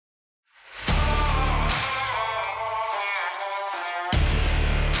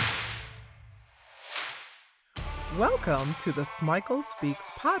Welcome to the Smikle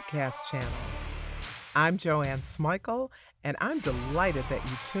Speaks podcast channel. I'm Joanne Smikle, and I'm delighted that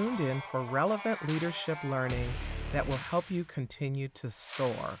you tuned in for relevant leadership learning that will help you continue to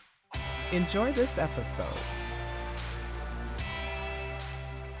soar. Enjoy this episode.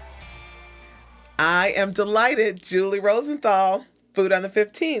 I am delighted, Julie Rosenthal, Food on the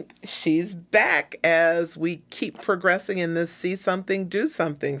 15th. She's back as we keep progressing in this See Something, Do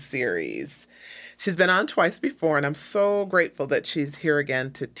Something series. She's been on twice before, and I'm so grateful that she's here again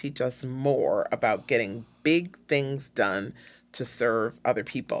to teach us more about getting big things done to serve other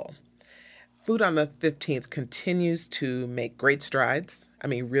people. Food on the 15th continues to make great strides,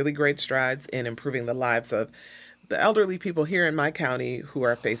 really great strides in improving the lives of the elderly people here in my county who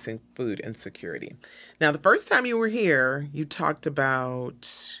are facing food insecurity. Now, the first time you were here, you talked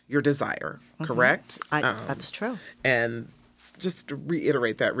about your desire, correct? That's true. And just to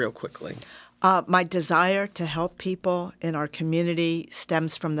reiterate that real quickly. My desire to help people in our community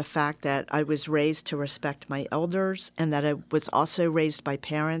stems from the fact that I was raised to respect my elders and that I was also raised by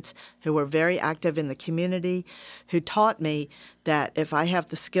parents who were very active in the community, who taught me that if I have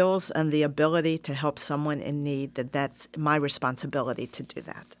the skills and the ability to help someone in need, that that's my responsibility to do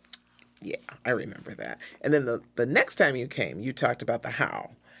that. Yeah, I remember that. And then the next time you came, you talked about the how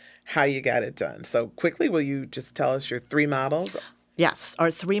you got it done. So quickly, will you just tell us your three models? Yes. Our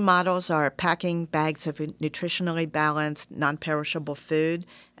three models are packing bags of nutritionally balanced, non-perishable food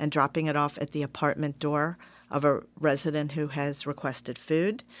and dropping it off at the apartment door of a resident who has requested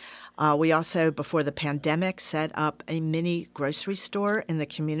food. We also, before the pandemic, set up a mini grocery store in the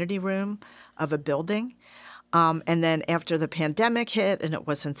community room of a building. And then after the pandemic hit and it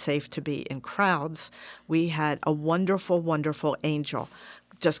wasn't safe to be in crowds, we had a wonderful, wonderful angel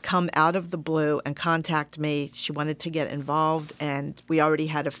just come out of the blue and contact me. She wanted to get involved, and we already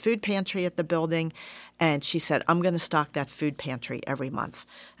had a food pantry at the building. And she said, I'm going to stock that food pantry every month.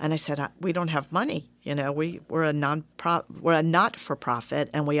 And I said, we don't have money. You know, we're a not-for-profit,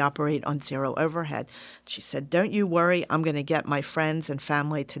 and we operate on zero overhead. She said, don't you worry. I'm going to get my friends and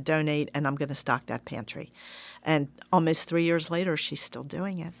family to donate, and I'm going to stock that pantry. And almost 3 years later, she's still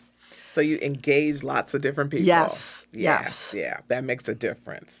doing it. So you engage lots of different people. Yes. Yeah, that makes a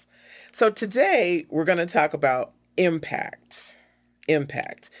difference. So today we're going to talk about impact,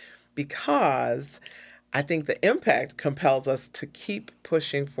 because I think the impact compels us to keep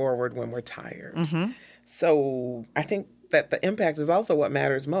pushing forward when we're tired. Mm-hmm. So I think that the impact is also what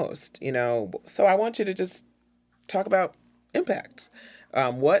matters most, So I want you to just talk about impact.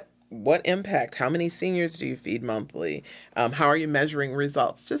 What impact? How many seniors do you feed monthly? How are you measuring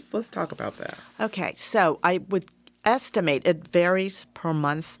results? Let's talk about that. Okay, so I would estimate it varies per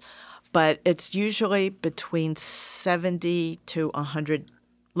month, but it's usually between 70 to 100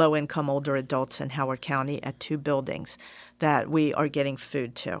 low-income older adults in Howard County at two buildings that we are getting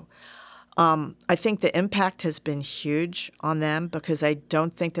food to. I think the impact has been huge on them because I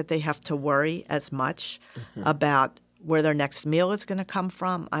don't think that they have to worry as much about where their next meal is going to come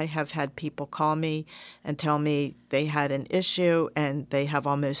from. I have had people call me and tell me they had an issue and they have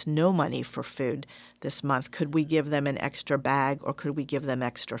almost no money for food this month. Could we give them an extra bag or could we give them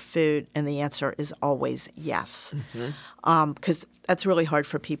extra food? And the answer is always yes. Because that's really hard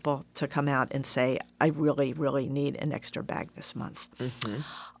for people to come out and say, I really, really need an extra bag this month.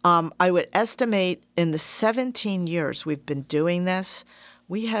 I would estimate in the 17 years we've been doing this,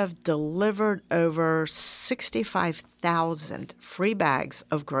 we have delivered over 65,000 free bags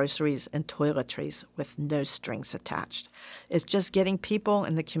of groceries and toiletries with no strings attached. It's just getting people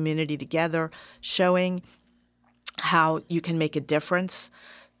in the community together, showing how you can make a difference.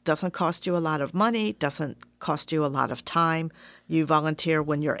 Doesn't cost you a lot of money, doesn't cost you a lot of time. You volunteer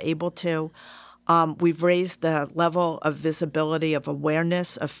when you're able to. We've raised the level of visibility of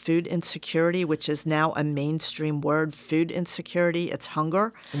awareness of food insecurity, which is now a mainstream word, food insecurity. It's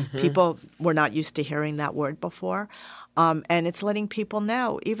hunger. People were not used to hearing that word before. And it's letting people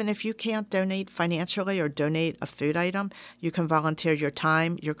know, even if you can't donate financially or donate a food item, you can volunteer your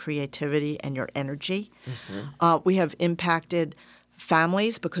time, your creativity, and your energy. We have impacted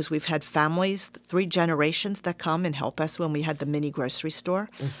families because we've had families, 3 generations that come and help us when we had the mini grocery store,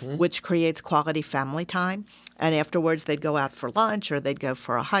 which creates quality family time. And afterwards, they'd go out for lunch or they'd go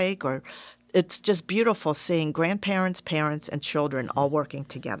for a hike. Or it's just beautiful seeing grandparents, parents, and children all working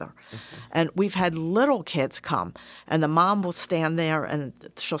together. And we've had little kids come, and the mom will stand there and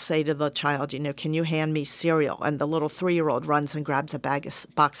she'll say to the child, can you hand me cereal? And the little 3-year-old runs and grabs a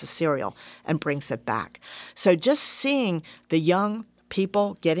box of cereal and brings it back. So just seeing the young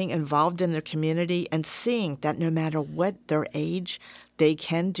people getting involved in their community and seeing that no matter what their age, they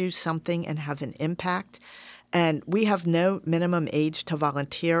can do something and have an impact. And we have no minimum age to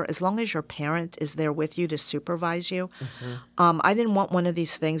volunteer as long as your parent is there with you to supervise you. I didn't want one of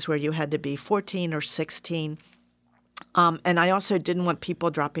these things where you had to be 14 or 16. And I also didn't want people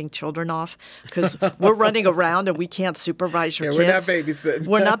dropping children off because we're running around and we can't supervise your kids. We're not babysitting.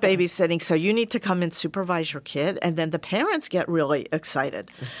 We're not babysitting. So you need to come and supervise your kid. And then the parents get really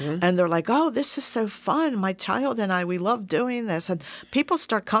excited. And they're like, oh, this is so fun. My child and I, we love doing this. And people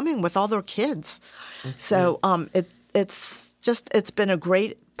start coming with all their kids. So it's been a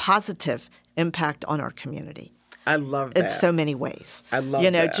great positive impact on our community. I love that. In so many ways. I love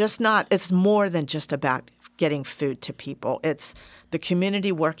that. It's more than just about getting food to people. It's the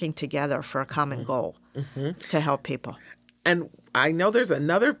community working together for a common goal to help people. And I know there's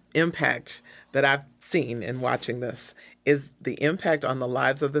another impact that I've seen in watching this is the impact on the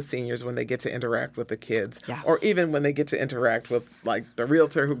lives of the seniors when they get to interact with the kids. Yes. Or even when they get to interact with like the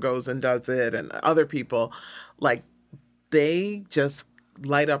realtor who goes and does it and other people. Like they just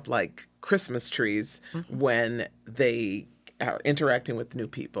light up like Christmas trees when they are interacting with new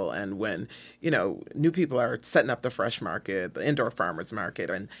people and when, new people are setting up the fresh market, the indoor farmers market,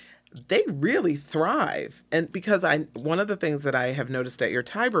 and they really thrive. And because one of the things that I have noticed at your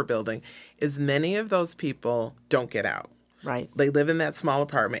Tiber building is many of those people don't get out. Right. They live in that small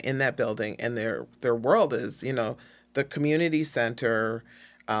apartment in that building, and their world is, the community center,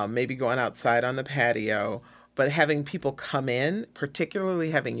 maybe going outside on the patio, but having people come in, particularly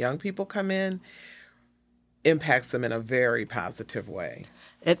having young people come in, impacts them in a very positive way.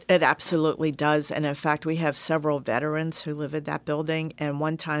 It absolutely does. And in fact, we have several veterans who live in that building. And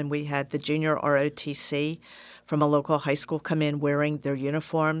one time we had the junior ROTC from a local high school come in wearing their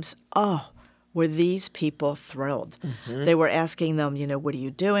uniforms. Oh, were these people thrilled. They were asking them, what are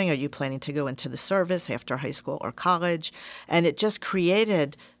you doing? Are you planning to go into the service after high school or college? And it just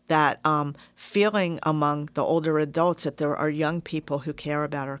created that feeling among the older adults that there are young people who care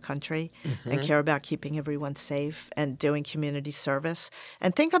about our country and care about keeping everyone safe and doing community service.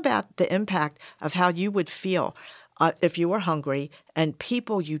 And think about the impact of how you would feel if you were hungry and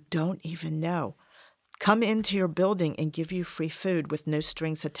people you don't even know come into your building and give you free food with no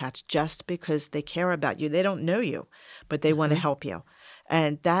strings attached just because they care about you. They don't know you, but they want to help you.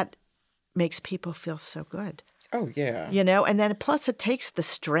 And that makes people feel so good. Oh, yeah. And then plus it takes the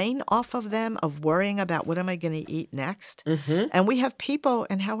strain off of them of worrying about what am I going to eat next. And we have people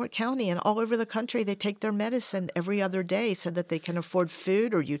in Howard County and all over the country, they take their medicine every other day so that they can afford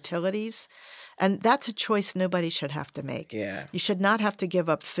food or utilities. And that's a choice nobody should have to make. Yeah. You should not have to give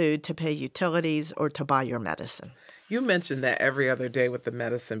up food to pay utilities or to buy your medicine. You mentioned that every other day with the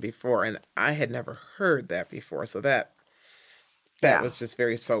medicine before, and I had never heard that before. So that was just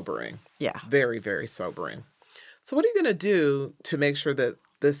very sobering. Yeah. Very, very sobering. So what are you going to do to make sure that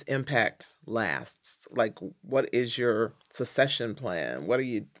this impact lasts? Like, what is your succession plan?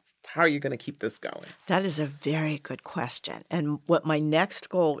 How are you going to keep this going? That is a very good question. And what my next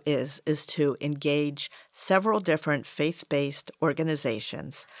goal is to engage several different faith-based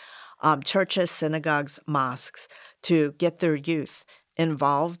organizations, churches, synagogues, mosques, to get their youth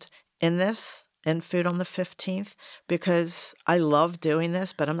involved in this and Food on the 15th, because I love doing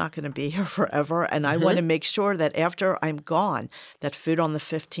this, but I'm not going to be here forever. And I want to make sure that after I'm gone, that Food on the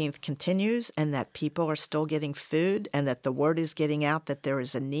 15th continues and that people are still getting food and that the word is getting out that there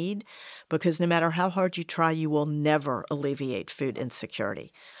is a need. Because no matter how hard you try, you will never alleviate food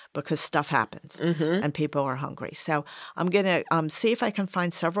insecurity because stuff happens and people are hungry. So I'm going to see if I can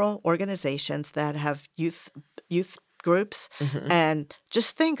find several organizations that have youth groups and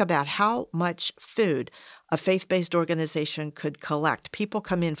just think about how much food a faith-based organization could collect. People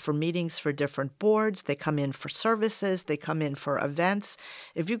come in for meetings for different boards. They come in for services. They come in for events.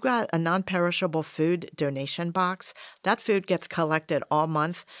 If you've got a non-perishable food donation box, that food gets collected all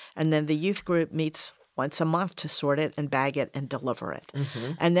month, and then the youth group meets once a month to sort it and bag it and deliver it.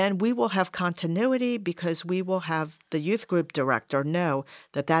 And then we will have continuity because we will have the youth group director know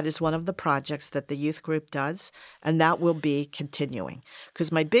that that is one of the projects that the youth group does, and that will be continuing. Because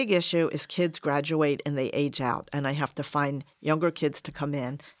my big issue is kids graduate and they age out, and I have to find younger kids to come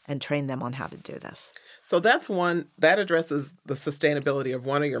in and train them on how to do this. So that's one that addresses the sustainability of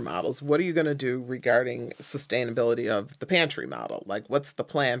one of your models. What are you going to do regarding sustainability of the pantry model? Like, what's the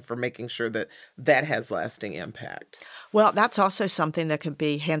plan for making sure that that has lasting impact? Well, that's also something that can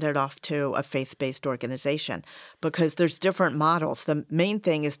be handed off to a faith-based organization because there's different models. The main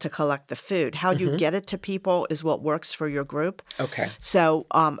thing is to collect the food. How you get it to people is what works for your group. Okay. So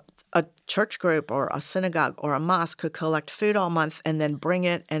a church group or a synagogue or a mosque could collect food all month and then bring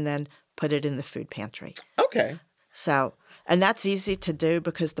it and then put it in the food pantry. Okay. So, and that's easy to do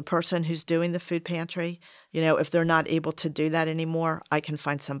because the person who's doing the food pantry, if they're not able to do that anymore, I can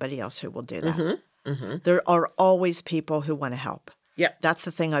find somebody else who will do that. Mm-hmm. Mm-hmm. There are always people who want to help. Yeah. That's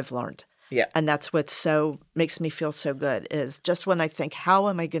the thing I've learned. Yeah. And that's what makes me feel so good is just when I think, how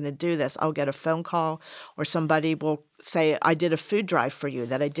am I going to do this? I'll get a phone call or somebody will say, I did a food drive for you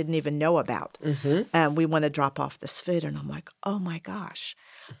that I didn't even know about. Mm-hmm. And we want to drop off this food. And I'm like, oh my gosh,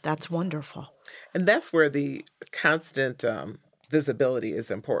 that's wonderful. And that's where the constant visibility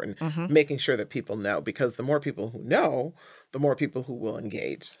is important, making sure that people know, because the more people who know, the more people who will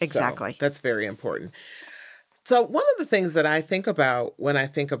engage. Exactly. So that's very important. So one of the things that I think about when I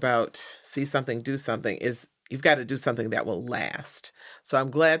think about see something, do something is you've got to do something that will last. So I'm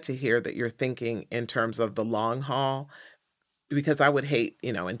glad to hear that you're thinking in terms of the long haul, because I would hate,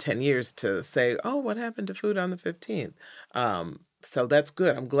 in 10 years to say, oh, what happened to food on the 15th? So that's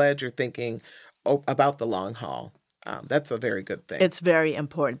good. I'm glad you're thinking about the long haul. That's a very good thing. It's very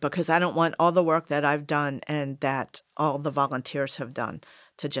important because I don't want all the work that I've done and that all the volunteers have done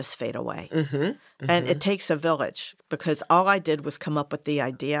to just fade away. Mm-hmm, mm-hmm. And it takes a village because all I did was come up with the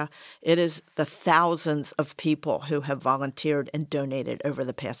idea. It is the thousands of people who have volunteered and donated over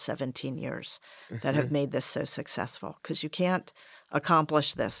the past 17 years that have made this so successful because you can't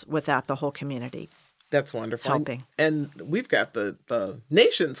accomplish this without the whole community. That's wonderful. Helping. And we've got the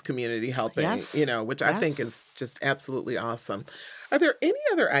nation's community helping, Yes. Which I think is just absolutely awesome. Are there any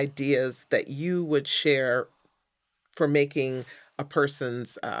other ideas that you would share for making a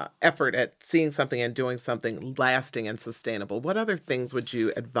person's effort at seeing something and doing something lasting and sustainable? What other things would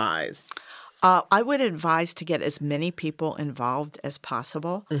you advise? I would advise to get as many people involved as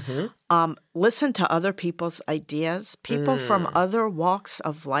possible. Mm-hmm. Listen to other people's ideas. People from other walks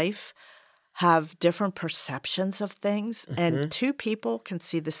of life have different perceptions of things, and two people can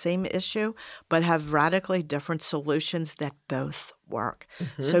see the same issue but have radically different solutions that both work.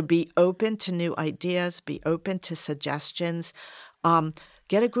 So be open to new ideas, be open to suggestions.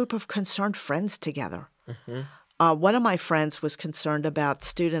 Get a group of concerned friends together. One of my friends was concerned about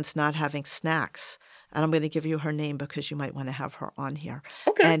students not having snacks. And I'm going to give you her name because you might want to have her on here.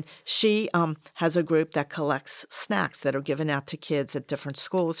 Okay. And she has a group that collects snacks that are given out to kids at different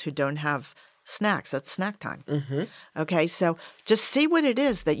schools who don't have snacks at snack time. Okay, so just see what it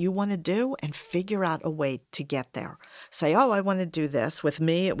is that you want to do and figure out a way to get there. Say, oh, I want to do this. With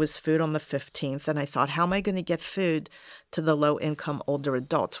me, it was food on the 15th. And I thought, how am I going to get food to the low-income older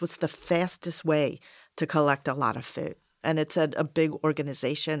adults? What's the fastest way to collect a lot of food? And it's a big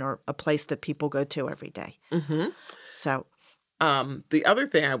organization or a place that people go to every day. So, the other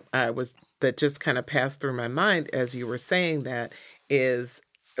thing that just kind of passed through my mind as you were saying that is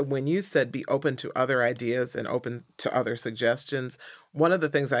when you said be open to other ideas and open to other suggestions. One of the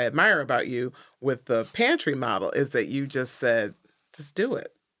things I admire about you with the pantry model is that you just said, just do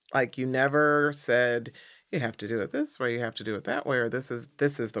it. Like you never said, you have to do it this way, you have to do it that way, or this is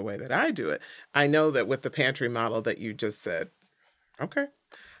the way that I do it. I know that with the pantry model that you just said, okay,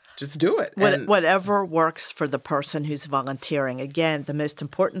 just do it. Whatever works for the person who's volunteering. Again, the most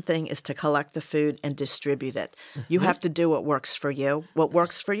important thing is to collect the food and distribute it. You have to do what works for you. What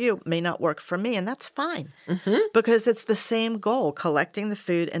works for you may not work for me, and that's fine because it's the same goal, collecting the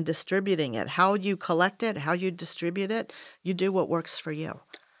food and distributing it. How you collect it, how you distribute it, you do what works for you.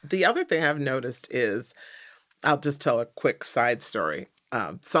 The other thing I've noticed is, I'll just tell a quick side story.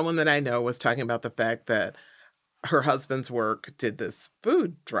 Someone that I know was talking about the fact that her husband's work did this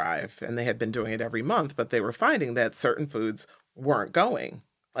food drive, and they had been doing it every month, but they were finding that certain foods weren't going.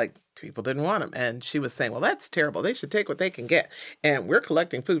 Like, people didn't want them. And she was saying, well, that's terrible. They should take what they can get. And we're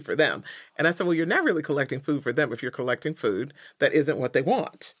collecting food for them. And I said, well, you're not really collecting food for them if you're collecting food that isn't what they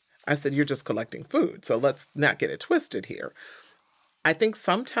want. I said, you're just collecting food. So let's not get it twisted here. I think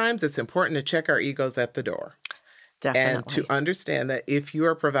sometimes it's important to check our egos at the door. Definitely. And to understand that if you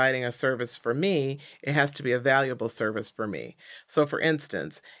are providing a service for me, it has to be a valuable service for me. So for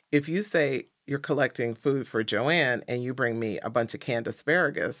instance, if you say you're collecting food for Joanne and you bring me a bunch of canned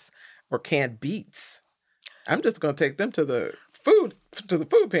asparagus or canned beets, I'm just going to take them to the food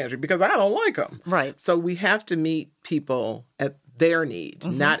pantry because I don't like them. Right. So we have to meet people at their needs,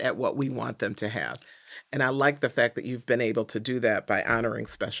 not at what we want them to have. And I like the fact that you've been able to do that by honoring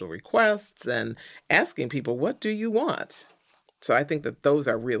special requests and asking people, what do you want? So I think that those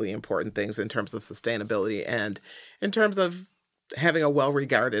are really important things in terms of sustainability and in terms of having a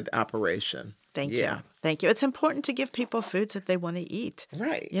well-regarded operation. Thank you. Thank you. It's important to give people foods that they want to eat.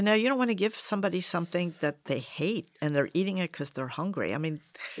 Right. You know, you don't want to give somebody something that they hate and they're eating it because they're hungry. I mean.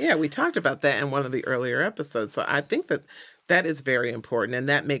 Yeah, we talked about that in one of the earlier episodes. So I think that is very important, and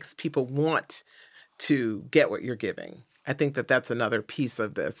that makes people want to get what you're giving. I think that that's another piece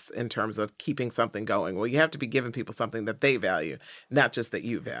of this in terms of keeping something going. Well, you have to be giving people something that they value, not just that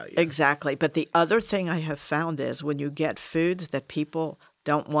you value. Exactly. But the other thing I have found is when you get foods that people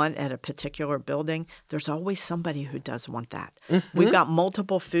don't want at a particular building, there's always somebody who does want that. We've got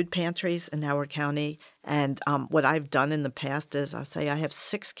multiple food pantries in Howard County, and what I've done in the past is I'll say I have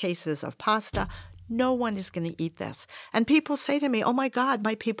 6 cases of pasta. No one is going to eat this. And people say to me, oh, my God,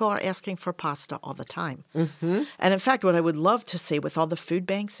 my people are asking for pasta all the time. And in fact, what I would love to see with all the food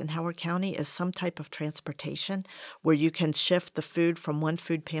banks in Howard County is some type of transportation where you can shift the food from one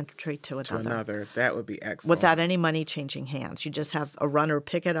food pantry to another. That would be excellent. Without any money changing hands. You just have a runner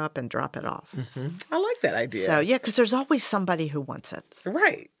pick it up and drop it off. I like that idea. So, yeah, because there's always somebody who wants it.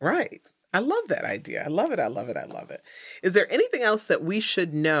 Right. I love that idea. I love it. Is there anything else that we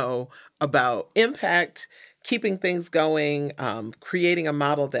should know about impact, keeping things going, creating a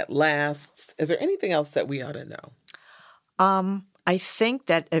model that lasts? Is there anything else that we ought to know? I think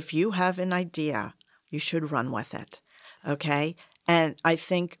that if you have an idea, you should run with it, okay? And I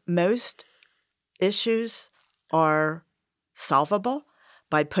think most issues are solvable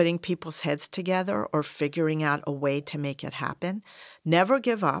by putting people's heads together or figuring out a way to make it happen. Never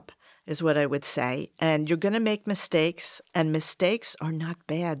give up is what I would say. And you're going to make mistakes, and mistakes are not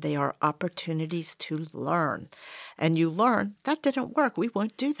bad. They are opportunities to learn. And you learn, that didn't work. We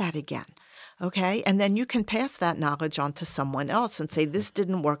won't do that again. Okay? And then you can pass that knowledge on to someone else and say, this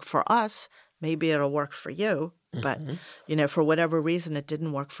didn't work for us. Maybe it'll work for you. But, for whatever reason, it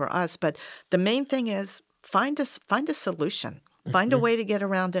didn't work for us. But the main thing is find a solution. Find a way to get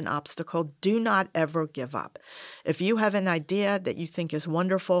around an obstacle. Do not ever give up. If you have an idea that you think is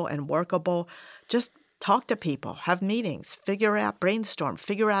wonderful and workable, just talk to people, have meetings, brainstorm,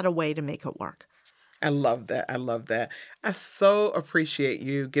 figure out a way to make it work. I love that. I so appreciate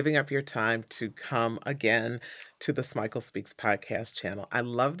you giving up your time to come again to the Smichael Speaks podcast channel. I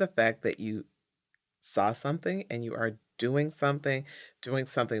love the fact that you saw something and you are doing something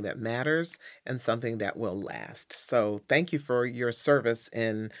that matters and something that will last. So thank you for your service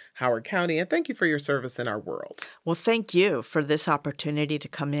in Howard County, and thank you for your service in our world. Well, thank you for this opportunity to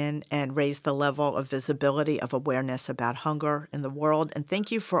come in and raise the level of visibility of awareness about hunger in the world. And thank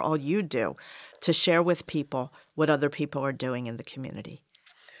you for all you do to share with people what other people are doing in the community.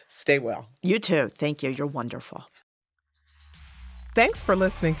 Stay well. You too. Thank you. You're wonderful. Thanks for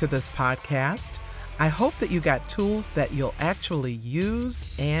listening to this podcast. I hope that you got tools that you'll actually use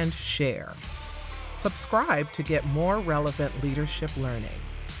and share. Subscribe to get more relevant leadership learning.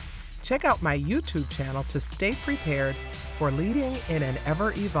 Check out my YouTube channel to stay prepared for leading in an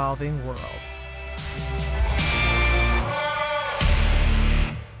ever-evolving world.